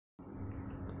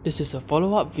This is a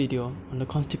follow-up video on the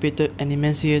constipated and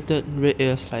emaciated red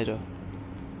ear slider.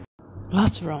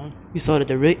 Last round, we saw that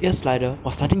the red ear slider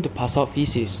was starting to pass out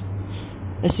feces.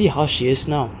 Let's see how she is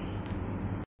now.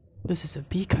 This is a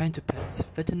Be Kind to Pets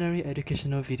veterinary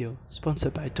educational video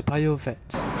sponsored by Topayo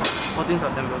Vets. 14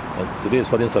 September. Today is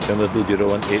 14 September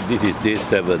 2018. This is day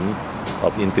 7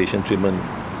 of inpatient treatment.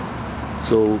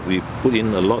 So we put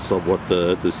in a lot of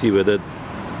water to see whether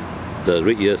the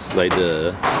red ear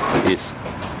slider is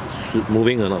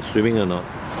moving or not, swimming or not.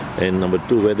 And number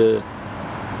 2, whether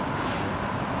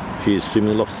she is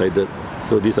swimming lopsided.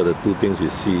 So these are the two things we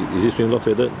see. Is it swimming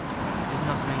lopsided? It's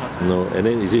not swimming lopsided. No. And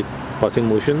then is it passing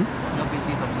motion? No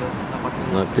feces observed, not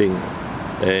passing. Nothing.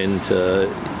 And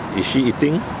is she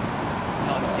eating?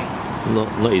 Not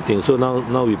eating. Not eating. So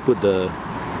now we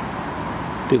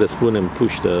take the spoon and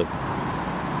push the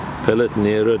pellets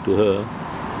nearer to her.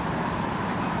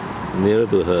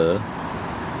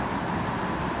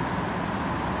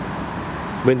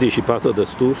 When did she pass out the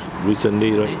stools?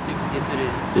 Recently, right? Day 6,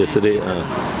 yesterday.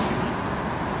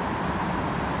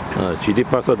 She did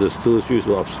pass out the stools, which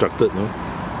were obstructed, no?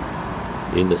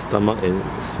 In the stomach and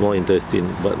small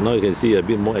intestine. But now you can see a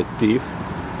bit more active.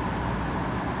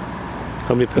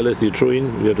 How many pellets do you throw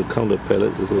in? We have to count the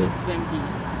pellets as well. 20.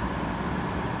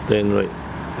 10, right?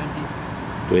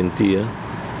 20.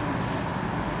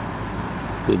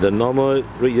 20, The normal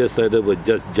red ear slider would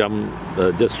just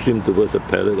swim towards the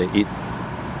pellet and eat.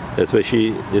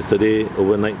 Especially yesterday,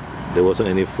 overnight, there wasn't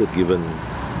any food given.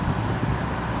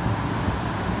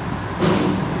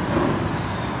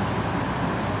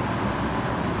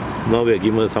 Now we are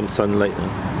giving her some sunlight.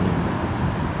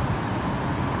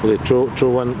 Okay, throw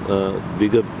one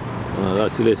bigger.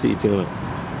 Let's see eating one.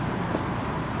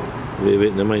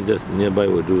 Wait, never mind, just nearby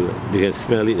will do. You can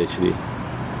smell it actually.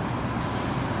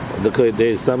 There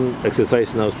is some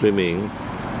exercise now swimming.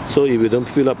 So if you don't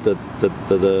fill up the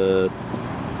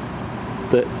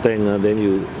tank, then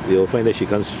you'll find that she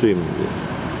can't swim.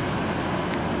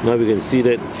 Now we can see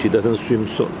that she doesn't swim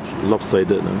so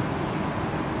lopsided.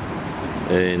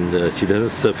 And she doesn't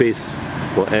surface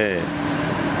for air.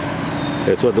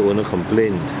 That's what the owner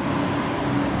complained.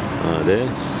 There.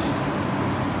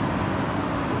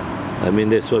 I mean,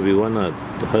 that's what we want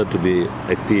her to be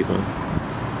active.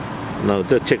 Now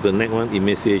just check the neck one,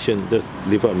 emaciation. Just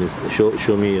lift up,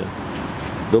 show me.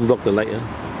 Don't block the light.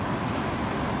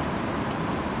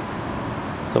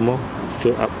 Some more,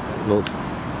 show up. No,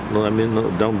 I mean no,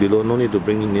 down below. No need to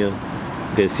bring it near.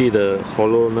 You can see the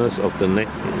hollowness of the neck.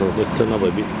 Just turn up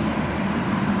a bit.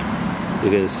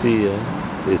 You can see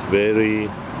it's very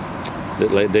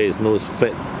like there is no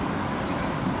fat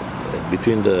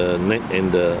between the neck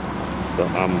and the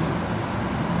arm.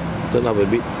 Turn up a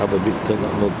bit, turn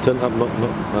up. No, turn up, not.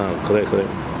 Correct.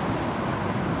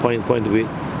 Point to it.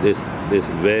 There's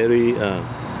very.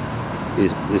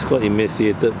 It's called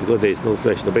emaciated because there is no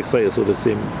flesh. The backside is also the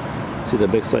same. See the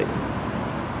backside.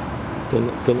 Turn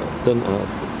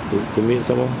to me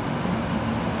some more.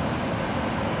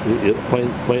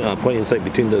 Point inside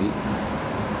between the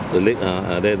leg.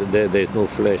 There is no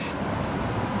flesh.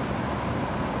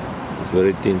 It's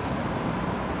very thin,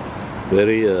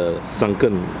 very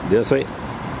sunken. The other side.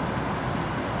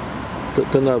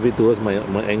 Turn a bit towards my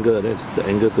angle. That's the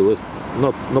angle towards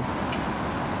not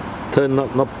turn,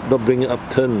 not bring it up.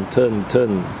 Turn.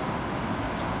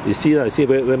 You see, I see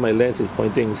where my lens is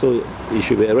pointing, so it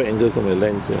should be at right angle to my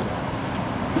lens.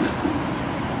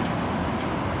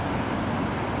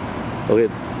 Okay,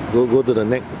 go to the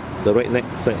neck, the right neck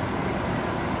side.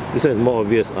 This one is more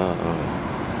obvious.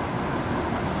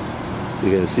 You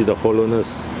can see the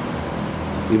hollowness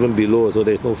even below, so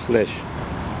there is no flesh.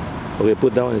 Okay,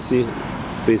 put down and see,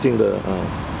 facing the.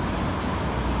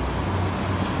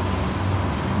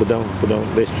 Put down.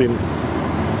 Let's swim.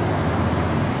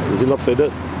 Is it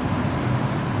lopsided?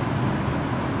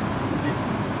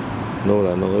 No.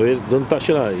 Don't touch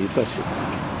it. You touch it.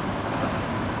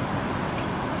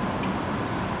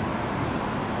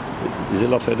 Is it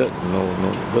lopsided?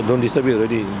 No. Don't disturb it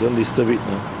already. Don't disturb it.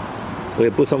 Okay,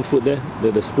 put some food there.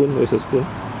 The spoon. Where's the spoon?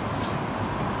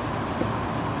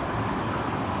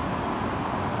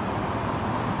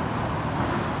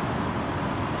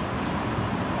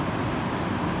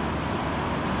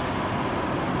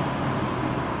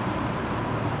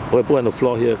 Okay, put on the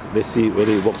floor here. Let's see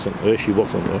whether she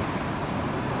walks on.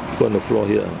 Put on the floor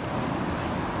here.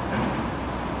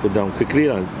 Put down quickly.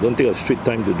 Don't take a straight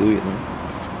time to do it.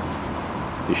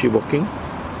 Is she walking?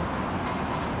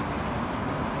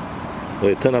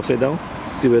 Okay, turn upside down.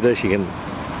 See whether she can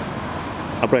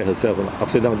upright herself.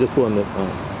 Upside down. Just put on the.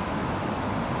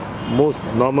 Most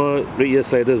normal red ear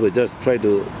sliders will just try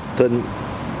to turn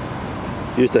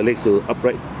use the legs to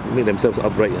upright, make themselves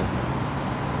upright.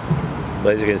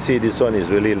 But as you can see, this one is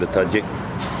really lethargic.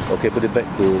 Okay, put it back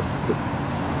to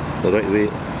the right way.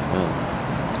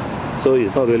 So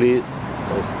it's not really,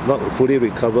 it's not fully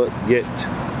recovered yet.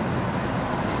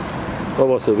 What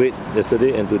was the weight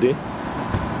yesterday and today?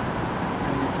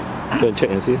 Go and check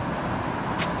and see.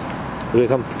 Okay,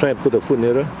 come try and put the foot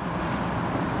nearer.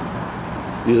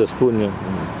 Use a spoon. Yeah.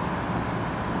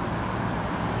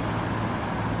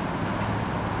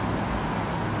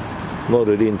 Not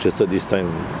really interested this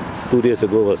time. 2 days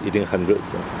ago I was eating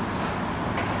hundreds.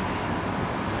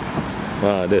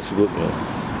 That's good. Yeah.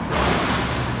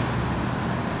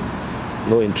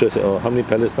 No interest at all. How many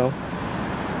pellets now?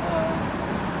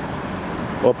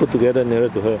 All put together nearer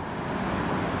to her.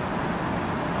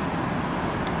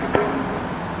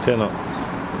 Cannot.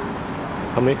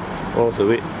 How many? What was the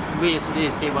weight? Weight yesterday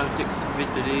is 816.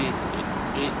 Weight today is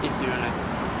 809.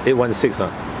 816, huh?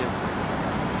 Yes.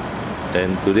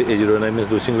 And today 809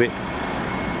 means losing weight.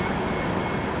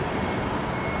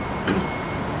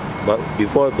 But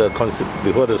before the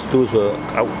stools were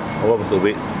out, what was the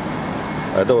weight?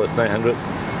 I thought it was 900.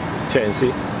 Check and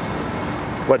see.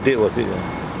 What date was it?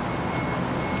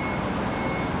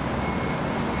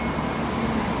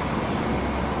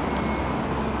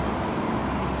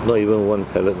 Not even one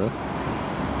pellet, huh?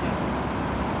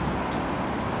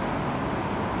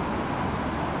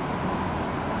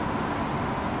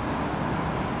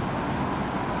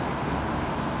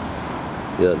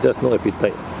 Yeah, just no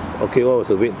appetite. Okay, what was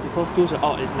the weight? Before stools are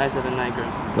out, it's 979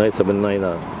 grams.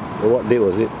 979. What day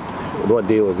was it? What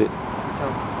day was it? 12.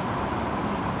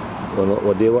 Oh, no,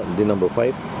 what day? What? Day number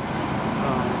 5?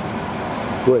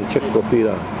 Go and check properly.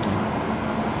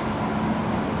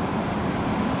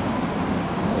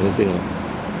 Anything?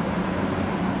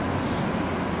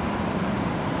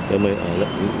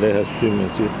 Let her swim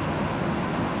and see.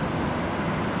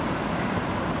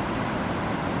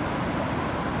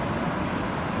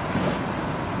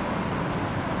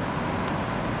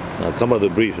 Come out the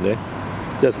brief there.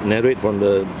 Just narrate from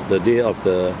the day of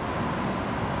the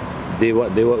day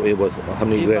what it was, how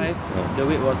many day grams? 5, the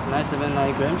weight was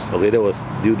 979 grams. Okay, that was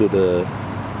due to the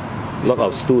lot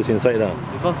of stools inside.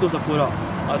 Before stools are pulled out.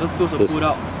 Other stools were pulled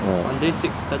out. On day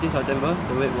 6, 13th September,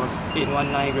 the weight was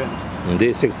 819 grams. And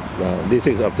day 6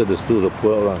 after the stools were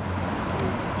pulled out.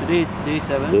 Today is day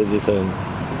 7. Day 7.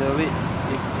 The weight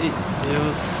is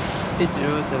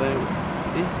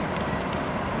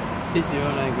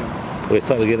 809 grams. Okay,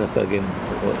 start again.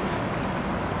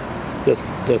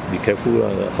 Just be careful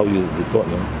how you report.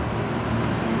 Day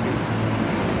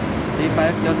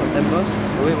 5, 12th September,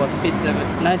 the weight was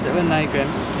 979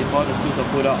 grams before the stools were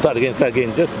pulled out. Start again.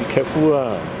 Just be careful.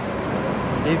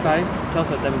 Day 5, 12th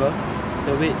September,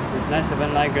 the weight is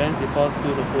 979 grams before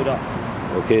stools were pulled out.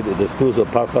 Okay, the stools were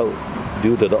passed out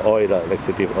due to the oil,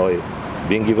 laxative oil,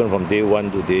 being given from day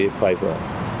 1 to day 5.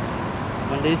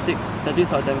 On day 6, 30th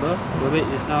September, the weight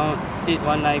is now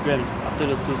 819 grams after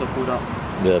the stools were pulled out.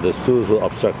 Yeah, the stools were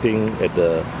obstructing at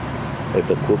the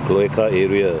cloaca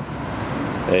area,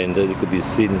 and it could be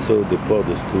seen, so they pulled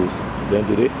the stools. Then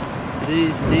today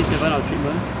is day 7 of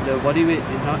treatment. The body weight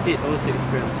is now 806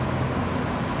 grams.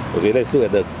 Okay, let's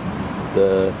look at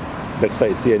the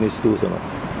backside. See any stools or not?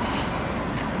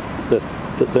 Just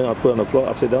turn up on the floor,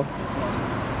 upside down.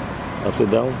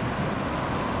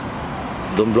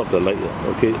 Don't block the light.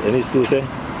 Okay, any stools there?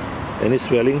 Any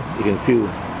swelling? You can feel.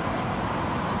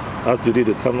 Ask Judy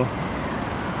to come.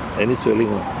 Any swelling?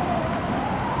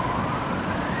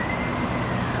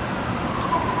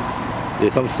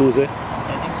 There's some stools there? I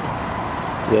think so.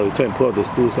 Yeah, we try and pull out the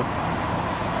stools.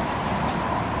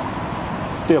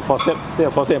 Take a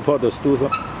forceps and pull out the stools.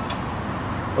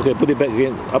 Okay, put it back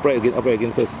again. Upright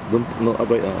again first. No,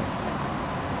 upright.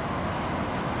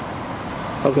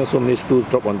 How can so many stools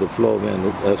drop on the floor,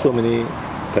 man? So many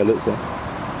pellets.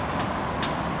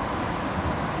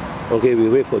 Okay, we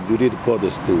wait for Judy to pour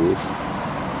the stools.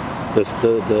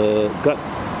 The gut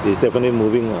is definitely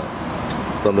moving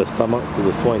from the stomach to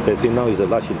the small intestine. Now is the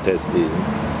large intestine.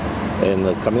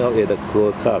 And coming out at the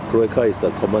cloaca. Cloaca is the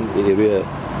common area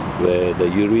where the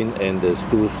urine and the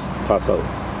stools pass out.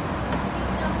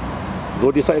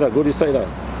 Go this side.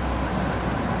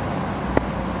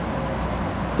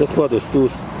 Just pour the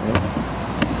stools.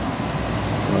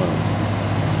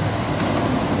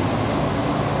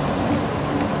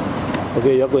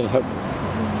 Okay, you're going to help.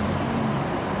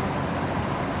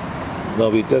 No,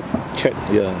 we just check.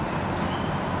 Yeah.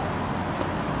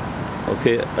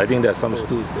 Okay, I think there are some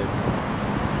stools there.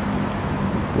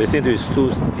 There seem to be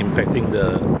stools impacting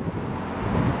the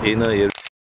inner area.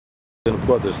 We're going to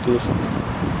pour the stools.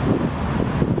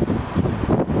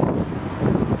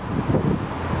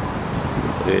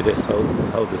 Okay, that's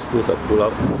how the screws are pulled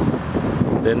out.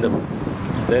 Then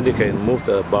they can move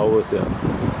the bowels here.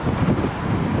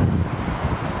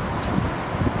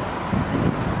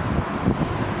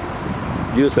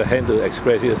 Use the hand to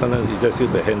express it. Sometimes you just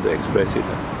use the hand to express it.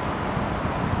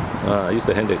 Use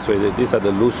the hand to express it. These are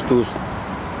the loose stools.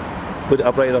 Put it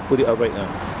upright. Put it upright.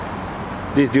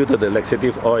 This is due to the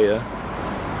laxative oil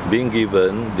being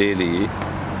given daily,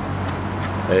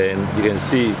 and you can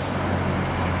see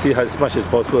how as much as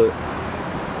possible.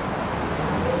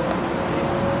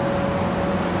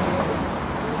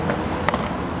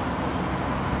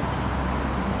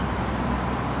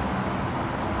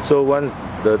 So once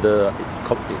the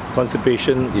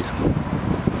constipation is,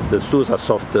 the stools are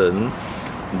softened,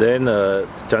 then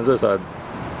chances are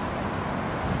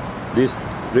this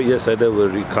red ear slider will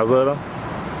recover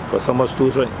for some more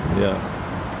stools, right? Yeah.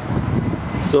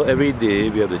 So every day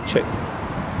we have to check.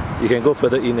 You can go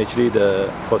further in, actually,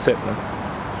 the faucet.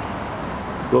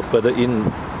 Go further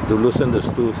in to loosen the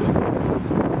stools.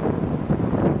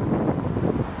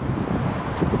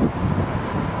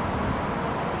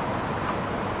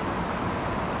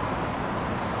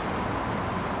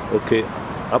 Okay,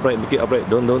 upright, make it upright.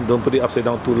 Don't put it upside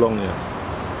down too long. Yeah.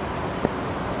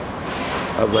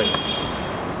 Upright.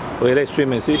 Okay, let's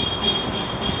swim and see.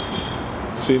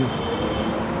 Swim.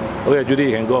 Okay, Judy,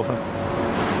 you can go off.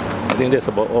 I think that's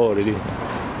about all already.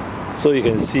 So you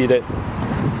can see that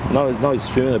now it's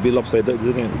swimming a bit lopsided,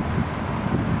 isn't it?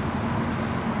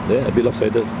 Yeah, a bit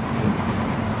lopsided.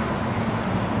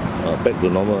 Back to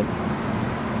normal.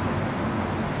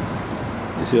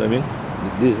 You see what I mean?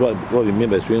 This is what we mean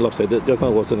by swimming lopsided. Just now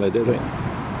it wasn't like that, right?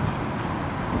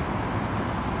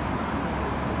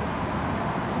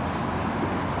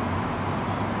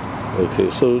 Okay,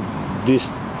 so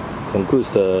this concludes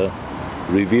the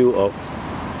review of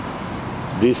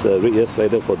this red ear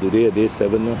slider for today, day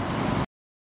 7.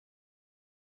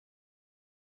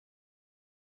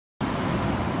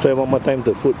 Try one more time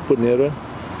to put nearer.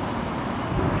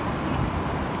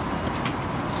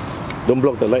 Don't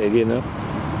block the light again.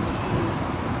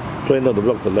 Try not to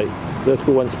block the light. Just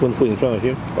put one spoonful in front of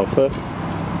him, of her.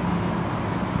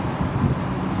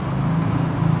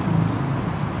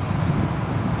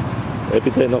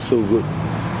 Appetite not so good.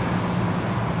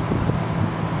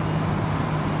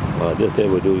 Just that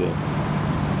will do, yeah.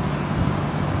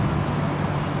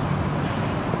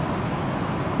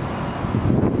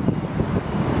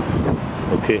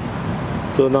 Okay,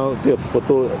 so now take a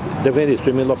photo. Definitely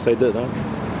swimming lopsided.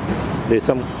 There's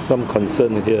some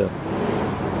concern here.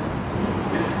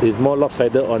 It's more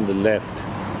lopsided on the left.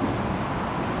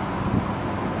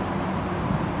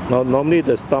 Now normally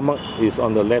the stomach is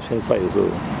on the left hand side, so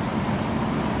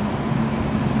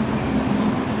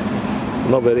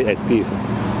not very active.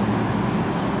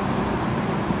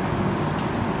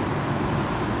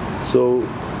 So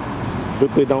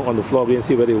put it down on the floor again and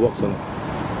see whether it works or not.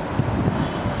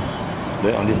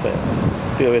 Then on this side,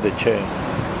 take away the chair.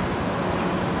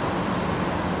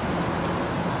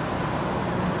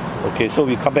 Okay, so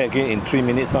we come back again in 3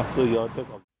 minutes now. So you're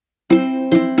just